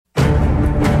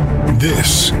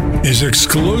This is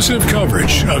exclusive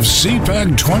coverage of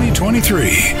CPAC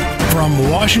 2023 from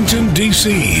Washington,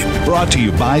 D.C. Brought to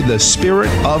you by the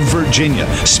Spirit of Virginia,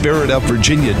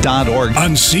 spiritofvirginia.org.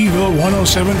 On Seville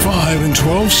 107.5 and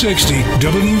 1260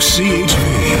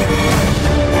 WCHV.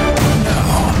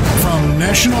 Now, from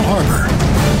National Harbor,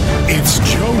 it's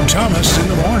Joe Thomas in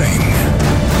the morning.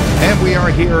 And we are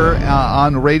here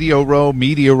on Radio Row,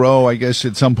 Media Row. I guess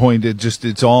at some point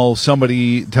it's all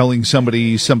somebody telling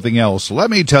somebody something else.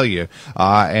 Let me tell you,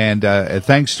 and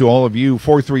thanks to all of you,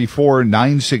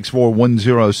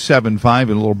 434-964-1075.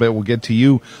 In a little bit, we'll get to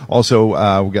you.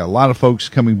 Also, we've got a lot of folks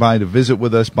coming by to visit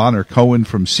with us. Bonner Cohen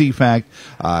from CFAC.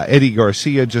 Eddie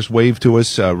Garcia just waved to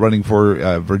us, running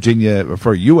for Virginia,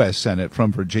 for U.S. Senate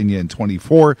from Virginia in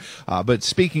 24. But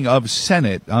speaking of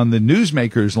Senate, on the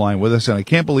Newsmakers line with us, and I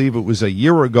can't believe it was a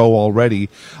year ago already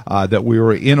that we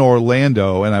were in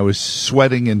Orlando, and I was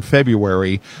sweating in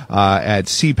February at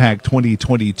CPAC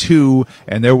 2022,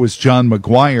 and there was John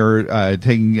McGuire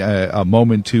taking a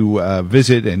moment to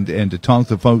visit and to talk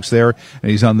to folks there, and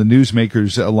he's on the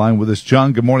Newsmakers line with us.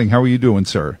 John, good morning. How are you doing,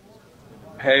 sir?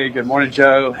 Hey, good morning,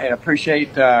 Joe. Hey, I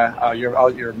appreciate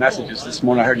all your messages this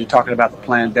morning. I heard you talking about the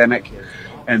pandemic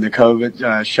and the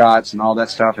COVID shots and all that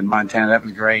stuff in Montana. That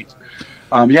was great.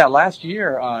 Last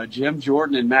year, Jim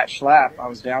Jordan and Matt Schlapp, I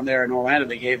was down there in Orlando.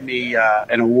 They gave me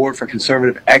an award for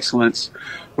conservative excellence,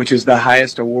 which is the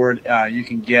highest award you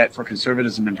can get for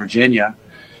conservatism in Virginia.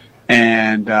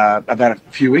 And about a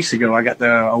few weeks ago, I got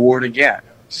the award again.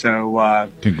 So,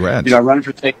 congrats. I'm running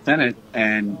for state senate,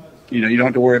 and you don't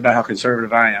have to worry about how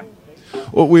conservative I am.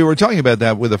 Well, we were talking about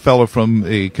that with a fellow from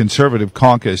the Conservative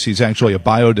Caucus. He's actually a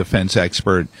biodefense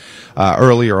expert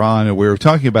earlier on, and we were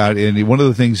talking about it. And one of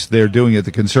the things they're doing at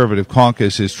the Conservative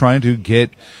Caucus is trying to get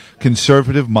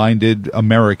conservative-minded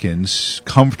Americans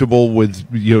comfortable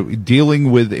with dealing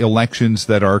with elections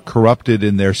that are corrupted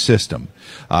in their system.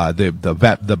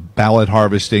 The ballot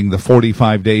harvesting, the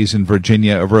 45 days in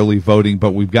Virginia of early voting,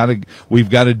 but we've got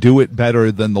to do it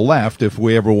better than the left if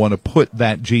we ever want to put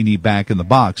that genie back in the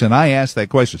box. And I asked that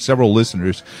question. Several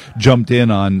listeners jumped in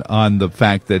on the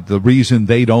fact that the reason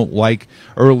they don't like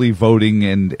early voting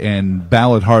and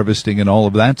ballot harvesting and all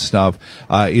of that stuff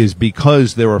is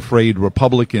because they're afraid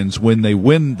Republicans, when they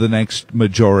win the next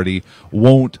majority,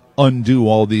 won't undo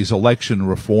all these election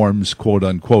reforms, quote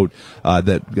unquote,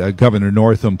 that Governor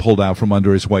Northam pulled out from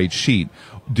under his white sheet.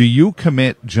 Do you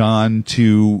commit, John,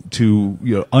 to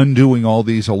undoing all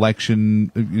these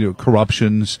election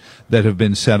corruptions that have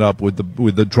been set up with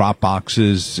the drop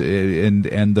boxes and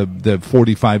the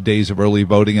 45 days of early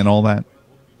voting and all that?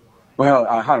 Well,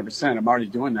 100%. I'm already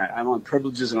doing that. I'm on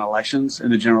privileges and elections in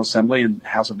the General Assembly and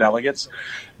House of Delegates.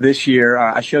 This year,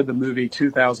 I showed the movie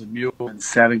 2,000 Mules in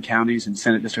 7 counties in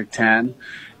Senate District 10.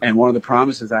 And one of the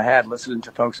promises I had listening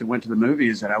to folks who went to the movie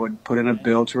is that I would put in a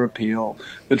bill to repeal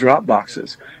the drop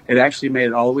boxes. It actually made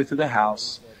it all the way through the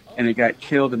House, and it got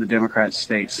killed in the Democrat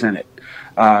state Senate.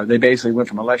 They basically went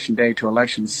from election day to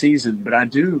election season. But I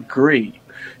do agree.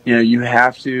 You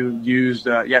have to use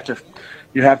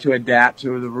you have to adapt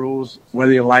to the rules,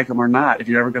 whether you like them or not, if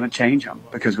you're ever going to change them,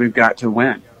 because we've got to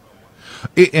win.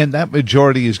 And that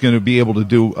majority is going to be able to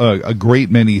do a great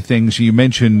many things. You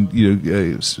mentioned,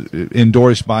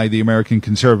 endorsed by the American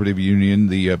Conservative Union,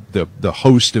 the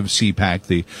host of CPAC,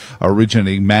 the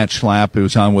originating Matt Schlapp, who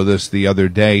was on with us the other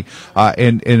day,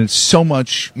 and it's so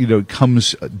much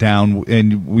comes down.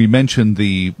 And we mentioned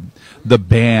the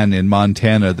ban in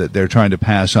Montana that they're trying to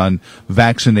pass on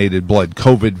vaccinated blood,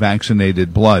 COVID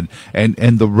vaccinated blood, and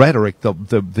the rhetoric,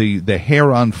 the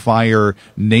hair on fire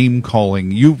name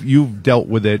calling. You've dealt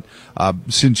with it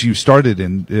since you started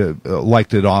in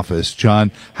elected office,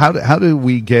 John. How do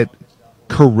we get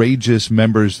courageous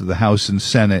members of the House and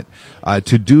Senate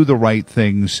to do the right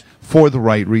things for the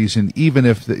right reason, even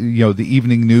if the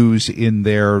evening news in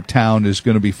their town is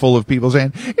going to be full of people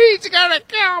saying he's going to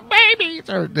kill babies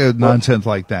or nonsense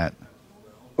like that?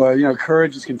 Well,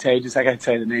 courage is contagious. I got to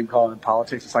tell you, the name calling in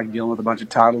politics, it's like dealing with a bunch of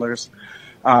toddlers.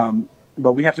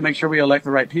 But we have to make sure we elect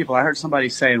the right people. I heard somebody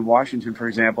say in Washington, for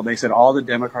example, they said all the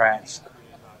Democrats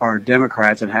are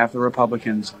Democrats and half the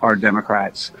Republicans are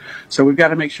Democrats. So we've got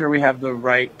to make sure we have the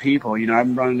right people.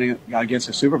 I'm running against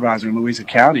a supervisor in Louisa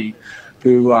County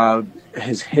who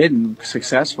has hidden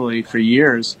successfully for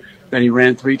years that he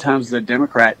ran 3 times as a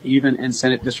Democrat, even in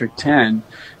Senate District 10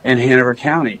 in Hanover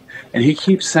County. And he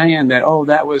keeps saying that,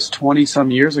 that was 20-some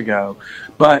years ago.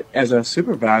 But as a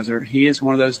supervisor, he is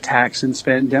one of those tax and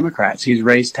spend Democrats. He's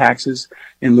raised taxes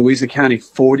in Louisa County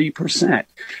 40%.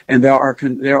 And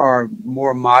there are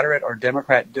more moderate or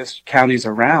Democrat counties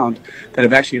around that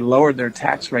have actually lowered their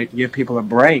tax rate to give people a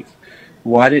break.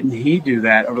 Why didn't he do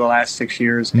that over the last 6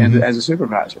 years as a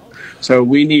supervisor? So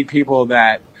we need people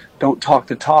that don't talk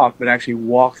the talk, but actually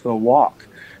walk the walk.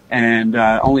 And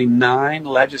only 9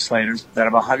 legislators out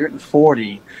of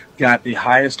 140 got the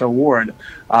highest award,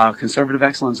 Conservative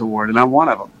Excellence Award, and I'm one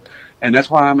of them. And that's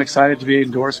why I'm excited to be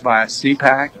endorsed by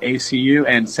CPAC, ACU,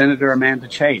 and Senator Amanda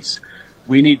Chase.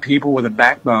 We need people with a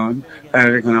backbone that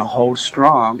are going to hold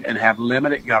strong and have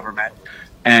limited government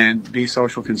and be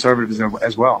social conservatives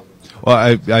as well.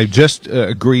 Well, I just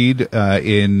agreed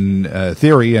in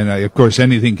theory, and of course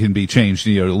anything can be changed.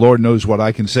 You know, Lord knows what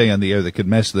I can say on the air that could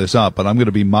mess this up. But I'm going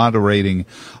to be moderating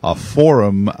a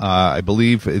forum. I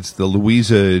believe it's the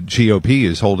Louisa GOP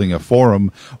is holding a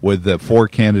forum with the 4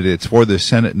 candidates for the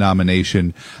Senate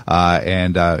nomination,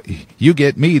 and you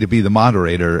get me to be the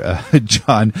moderator,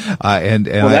 John. And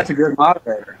well, that's a good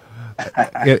moderator.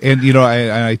 And you know,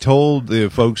 I told the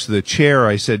folks, the chair,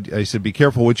 I said, be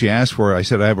careful what you ask for. I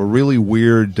said, I have a really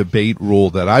weird debate rule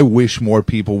that I wish more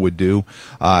people would do.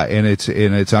 And it's,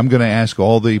 I'm going to ask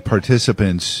all the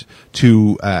participants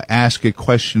to, ask a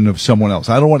question of someone else.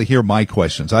 I don't want to hear my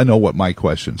questions. I know what my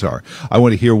questions are. I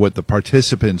want to hear what the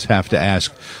participants have to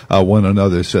ask, one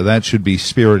another. So that should be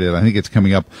spirited. I think it's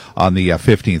coming up on the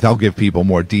 15th. I'll give people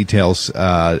more details,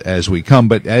 as we come,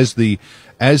 but as the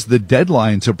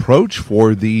deadlines approach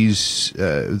for these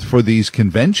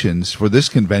conventions, for this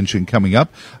convention coming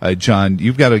up, John,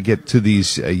 you've got to get to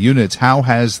these units. How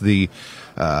has the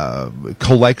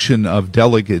collection of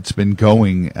delegates been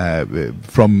going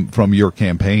from your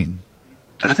campaign?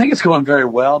 I think it's going very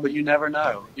well, but you never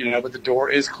know, but the door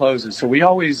is closing. So we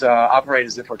always operate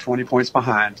as if we're 20 points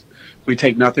behind. We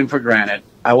take nothing for granted.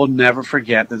 I will never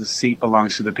forget that the seat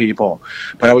belongs to the people.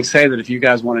 But I would say that if you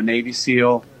guys want a Navy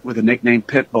SEAL with a nickname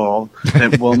Pitbull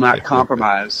that will not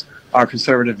compromise our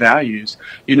conservative values,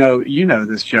 you know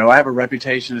this, Joe. I have a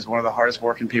reputation as one of the hardest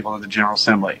working people in the General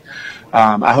Assembly.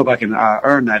 I hope I can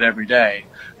earn that every day.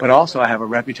 But also I have a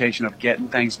reputation of getting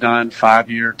things done,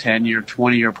 5-year, 10-year,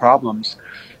 20-year problems.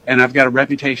 And I've got a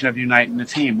reputation of uniting the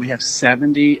team. We have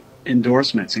 70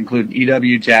 endorsements, including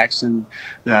E.W. Jackson,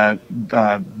 the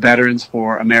Veterans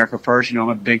for America First. I'm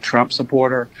a big Trump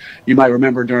supporter. You might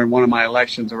remember during one of my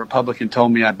elections, a Republican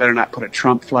told me I better not put a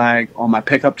Trump flag on my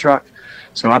pickup truck.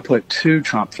 So I put 2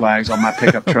 Trump flags on my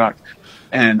pickup truck.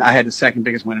 And I had the second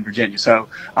biggest win in Virginia. So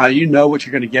you know what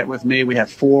you're going to get with me. We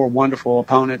have 4 wonderful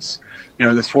opponents.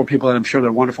 There's 4 people, and I'm sure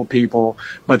they're wonderful people,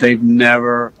 but they've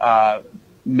never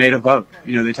made a vote.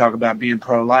 They talk about being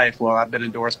pro-life. Well, I've been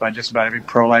endorsed by just about every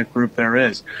pro-life group there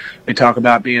is. They talk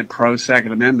about being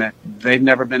pro-Second Amendment. They've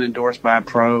never been endorsed by a the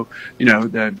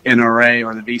NRA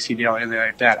or the VCD or anything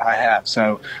like that. I have.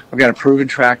 So I've got a proven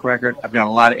track record. I've got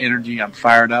a lot of energy. I'm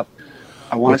fired up.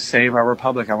 I want to save our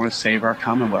republic. I want to save our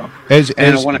Commonwealth. And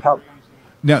I want to help.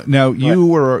 Now you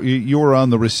were on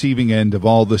the receiving end of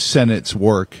all the Senate's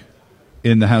work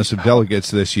in the House of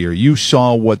Delegates this year. You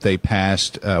saw what they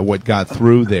passed, what got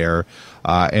through there.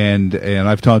 And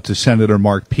I've talked to Senator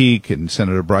Mark Peake and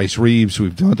Senator Bryce Reeves.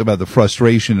 We've talked about the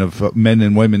frustration of men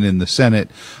and women in the Senate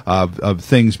of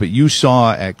things, but you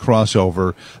saw at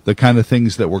crossover the kind of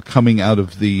things that were coming out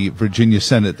of the Virginia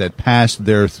Senate that passed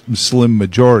their slim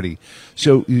majority.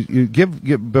 So you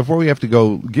give before we have to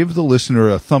go, give the listener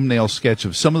a thumbnail sketch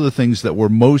of some of the things that were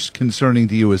most concerning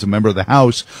to you as a member of the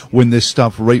House when this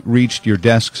stuff reached your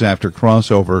desks after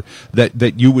crossover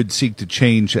that you would seek to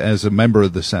change as a member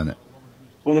of the Senate.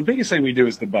 Well, the biggest thing we do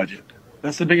is the budget.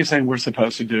 That's the biggest thing we're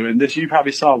supposed to do. And this, you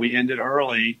probably saw, we ended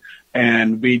early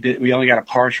and we only got a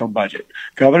partial budget.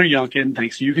 Governor Youngkin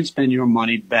thinks you can spend your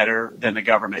money better than the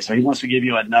government. So he wants to give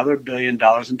you another $1 billion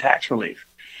in tax relief.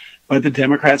 But the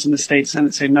Democrats in the state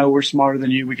Senate say, no, we're smarter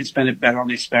than you. We can spend it better on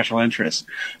these special interests.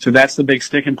 So that's the big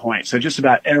sticking point. So just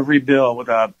about every bill with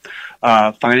a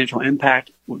financial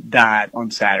impact died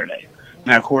on Saturday.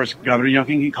 Now, of course, Governor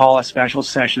Youngkin can call a special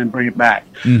session and bring it back.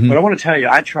 Mm-hmm. But I want to tell you,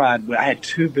 I had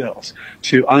 2 bills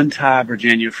to untie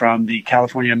Virginia from the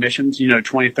California emissions,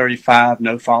 2035,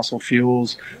 no fossil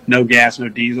fuels, no gas, no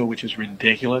diesel, which is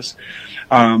ridiculous.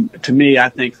 To me, I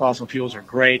think fossil fuels are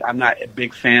great. I'm not a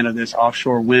big fan of this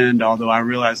offshore wind, although I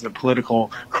realize the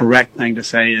political correct thing to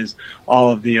say is all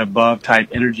of the above type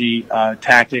energy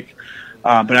tactic.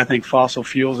 But I think fossil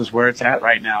fuels is where it's at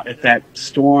right now. If that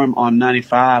storm on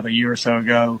 95 a year or so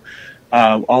ago,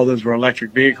 all those were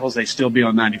electric vehicles, they'd still be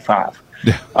on 95.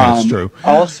 Yeah, that's true.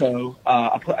 Also,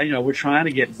 we're trying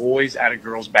to get boys out of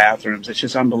girls' bathrooms. It's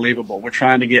just unbelievable. We're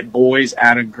trying to get boys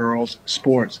out of girls'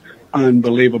 sports.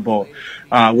 Unbelievable.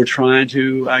 We're trying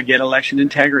to get election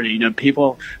integrity.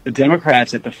 The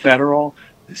Democrats at the federal,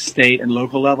 state, and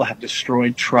local level have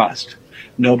destroyed trust.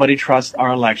 Nobody trusts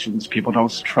our elections. People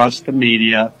don't trust the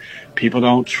media. People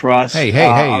don't trust.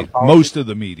 Hey! Most of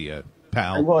the media,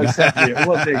 pal. Well, with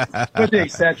the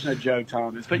exception of Joe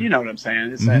Thomas, but you know what I'm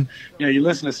saying. It's that you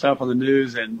listen to stuff on the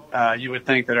news, and you would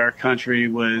think that our country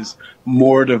was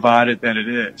more divided than it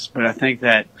is. But I think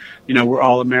that we're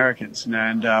all Americans,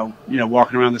 and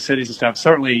walking around the cities and stuff.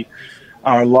 Certainly,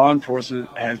 our law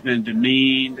enforcement has been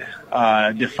demeaned,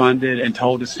 defunded, and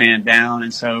told to stand down.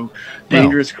 And so,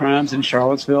 dangerous crimes in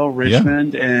Charlottesville,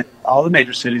 Richmond, and all the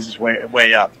major cities is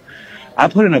way up. I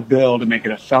put in a bill to make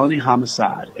it a felony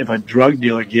homicide if a drug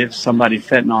dealer gives somebody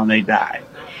fentanyl and they die.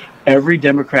 Every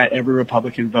Democrat, every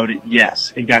Republican voted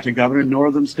yes. It got to Governor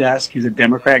Northam's desk. He's a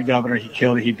Democrat governor. He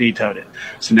killed it. He vetoed it.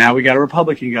 So now we got a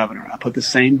Republican governor. I put the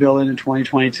same bill in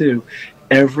 2022.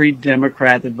 Every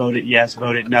Democrat that voted yes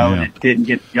voted no, and it didn't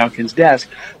get to Youngkin's desk.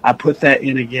 I put that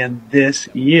in again this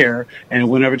year, and it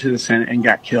went over to the Senate and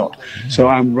got killed. So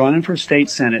I'm running for state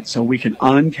Senate so we can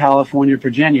un-California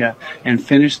Virginia and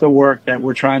finish the work that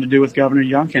we're trying to do with Governor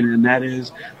Youngkin, and that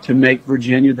is to make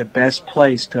Virginia the best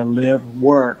place to live,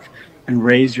 work, and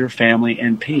raise your family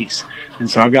in peace.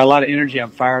 And so I've got a lot of energy.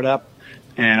 I'm fired up,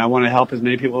 and I want to help as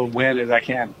many people win as I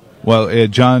can. Well,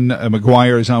 John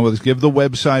McGuire is on with us. Give the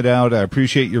website out. I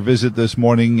appreciate your visit this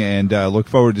morning, and look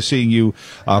forward to seeing you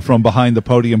from behind the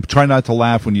podium. Try not to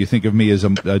laugh when you think of me as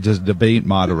just a debate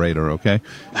moderator, okay?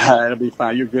 It'll be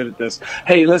fine. You're good at this.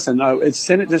 Hey, listen, it's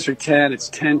Senate District 10. It's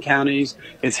 10 counties.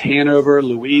 It's Hanover,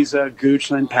 Louisa,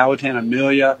 Goochland, Powhatan,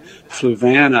 Amelia,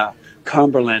 Fluvanna,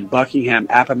 Cumberland, Buckingham,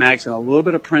 Appomattox, and a little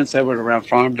bit of Prince Edward around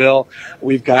Farmville.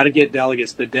 We've got to get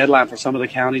delegates. The deadline for some of the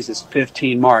counties is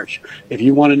 15 March. If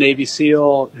you want a Navy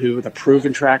SEAL with a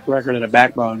proven track record and a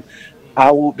backbone,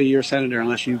 I won't be your senator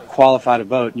unless you qualify to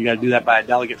vote. You got to do that by a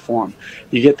delegate form.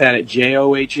 You get that at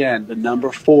JOHN, the number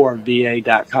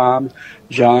 4VA.com,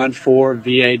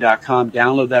 John4VA.com.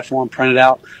 Download that form, print it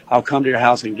out. I'll come to your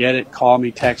house and get it. Call me,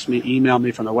 text me, email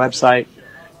me from the website.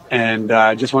 And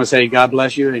I just want to say God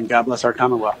bless you and God bless our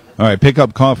Commonwealth. All right, pick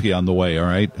up coffee on the way, all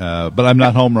right? But I'm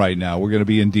not home right now. We're going to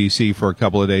be in D.C. for a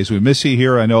couple of days. We miss you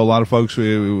here. I know a lot of folks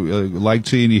like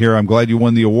seeing you here. I'm glad you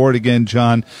won the award again,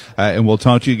 John, and we'll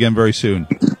talk to you again very soon.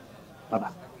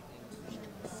 Bye-bye.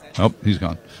 Oh, he's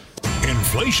gone.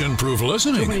 Inflation-proof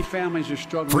listening. Too many families are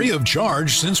struggling. Free of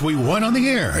charge since we went on the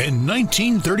air in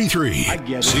 1933. I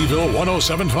get it. Seville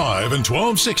 107.5 and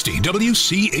 1260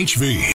 WCHV.